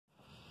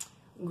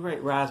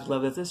Great Rise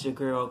Lovers, it's your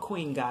girl,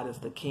 Queen Goddess,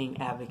 the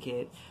King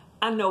Advocate.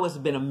 I know it's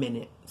been a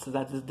minute since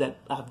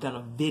I've done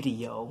a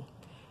video,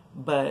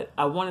 but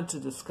I wanted to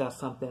discuss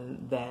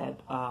something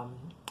that I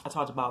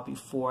talked about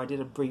before. I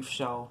did a brief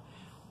show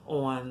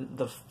on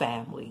the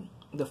family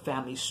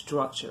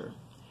structure,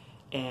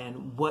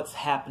 and what's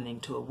happening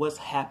to it, what's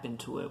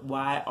happened to it.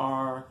 Why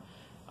are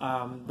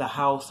the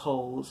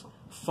households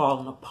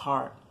falling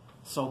apart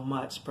so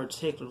much,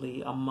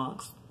 particularly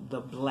amongst the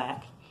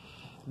black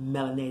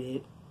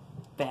melanated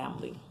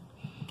family?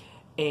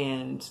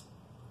 And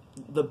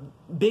the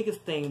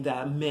biggest thing that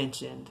I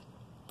mentioned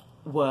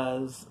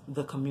was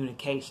the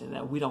communication,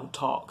 that we don't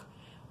talk.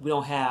 We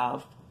don't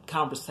have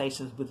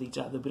conversations with each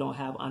other. We don't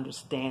have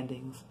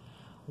understandings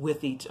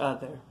with each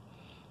other.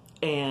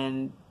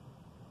 And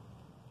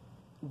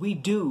we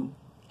do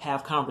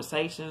have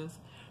conversations,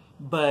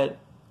 but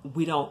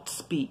we don't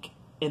speak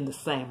in the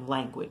same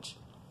language.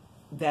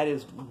 That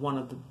is one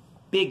of the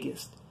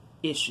biggest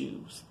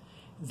issues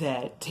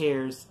that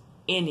tears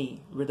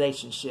any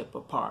relationship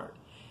apart.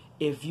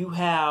 If you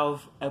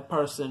have a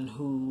person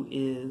who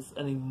is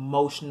an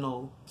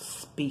emotional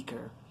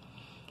speaker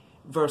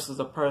versus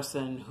a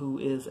person who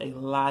is a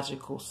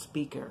logical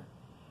speaker,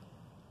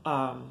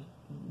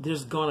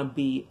 there's going to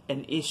be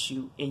an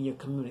issue in your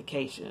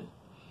communication.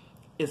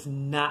 It's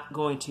not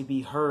going to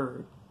be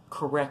heard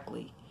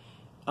correctly.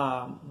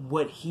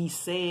 What he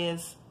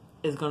says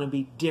is going to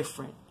be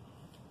different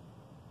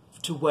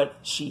to what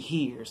she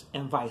hears,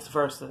 and vice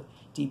versa,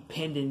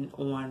 depending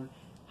on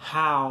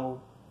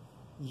how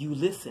you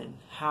listen,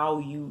 how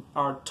you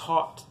are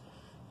taught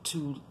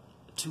to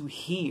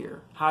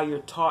hear, how you're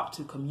taught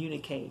to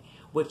communicate,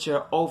 what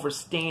your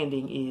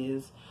overstanding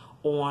is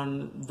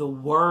on the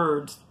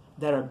words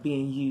that are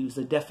being used,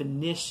 the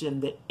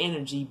definition, the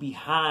energy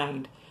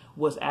behind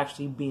what's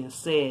actually being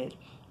said.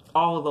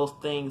 All of those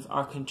things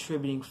are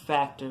contributing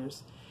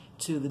factors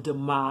to the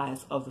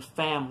demise of the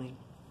family.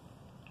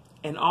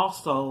 And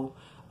also,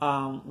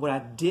 what I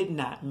did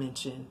not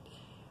mention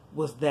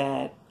was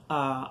that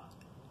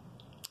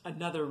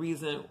another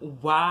reason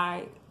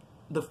why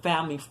the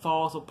family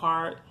falls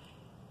apart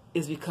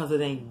is because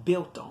it ain't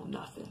built on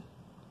nothing.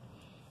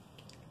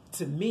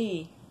 To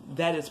me,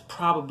 that is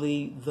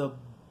probably the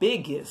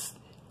biggest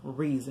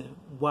reason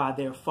why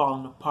they're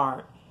falling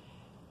apart.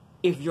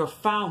 If your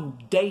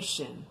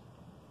foundation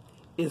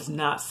is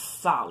not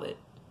solid,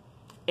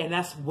 and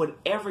that's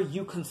whatever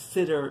you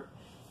consider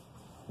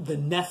the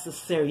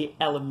necessary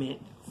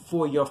element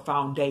for your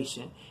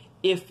foundation,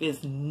 if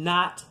it's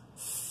not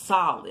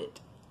solid,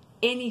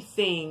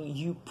 anything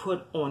you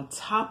put on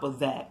top of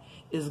that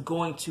is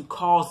going to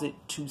cause it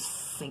to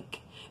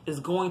sink. Is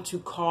going to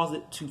cause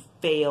it to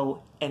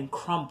fail and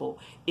crumble.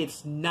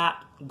 It's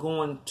not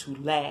going to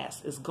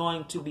last. It's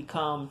going to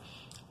become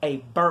a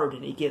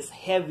burden. It gets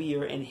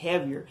heavier and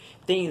heavier.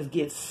 Things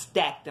get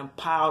stacked and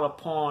piled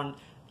upon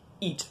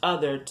each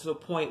other to the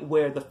point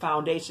where the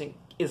foundation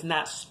is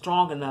not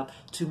strong enough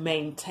to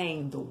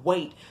maintain the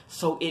weight,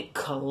 so it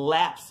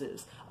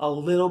collapses a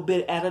little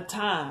bit at a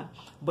time,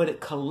 but it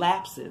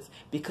collapses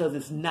because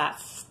it's not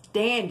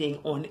standing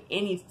on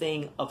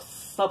anything of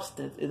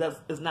substance.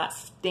 It's not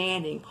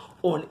standing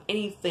on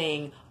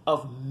anything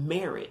of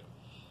merit.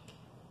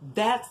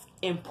 That's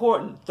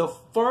important. The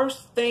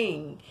first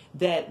thing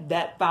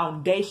that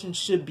foundation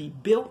should be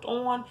built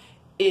on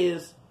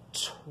is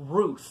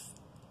truth.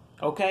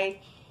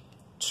 Okay?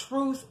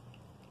 Truth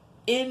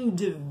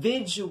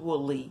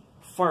individually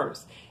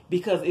first.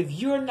 Because if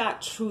you're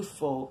not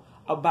truthful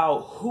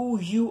about who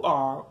you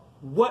are,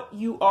 what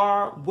you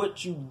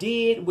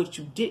did, what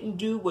you didn't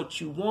do, what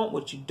you want,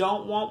 what you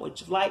don't want,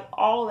 what you like,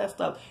 all that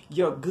stuff,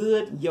 you're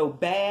good, you're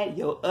bad,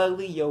 you're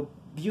ugly, you're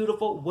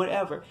beautiful,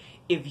 whatever.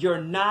 If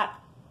you're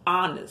not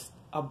honest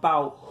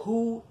about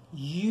who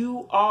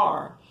you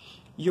are,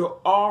 you're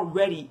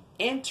already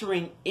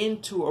entering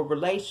into a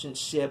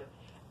relationship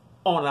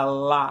on a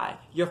lie.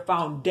 Your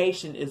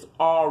foundation is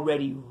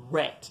already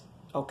wrecked,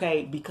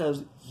 okay?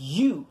 Because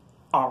you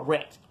are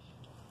wrecked.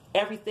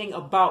 Everything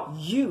about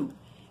you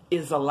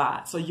is a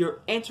lie. So you're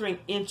entering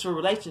into a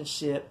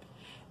relationship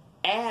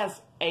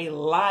as a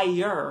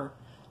liar,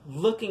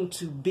 looking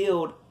to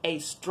build a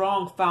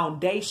strong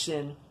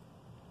foundation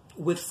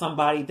with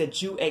somebody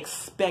that you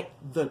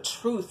expect the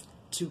truth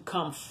to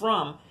come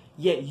from,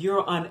 yet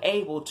you're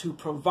unable to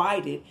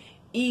provide it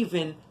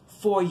even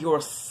for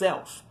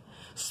yourself.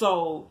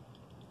 So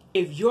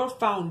if your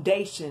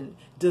foundation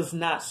does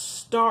not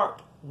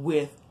start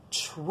with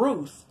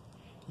truth,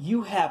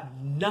 you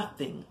have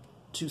nothing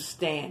to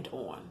stand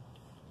on.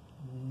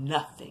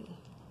 Nothing.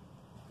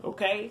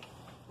 Okay?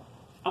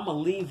 I'm going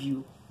to leave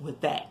you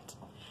with that.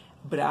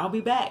 But I'll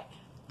be back.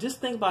 Just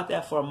think about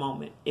that for a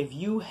moment. If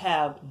you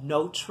have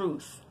no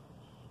truth,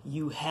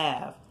 you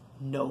have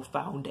no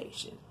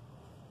foundation.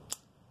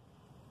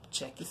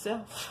 Check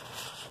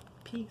yourself.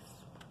 Peace.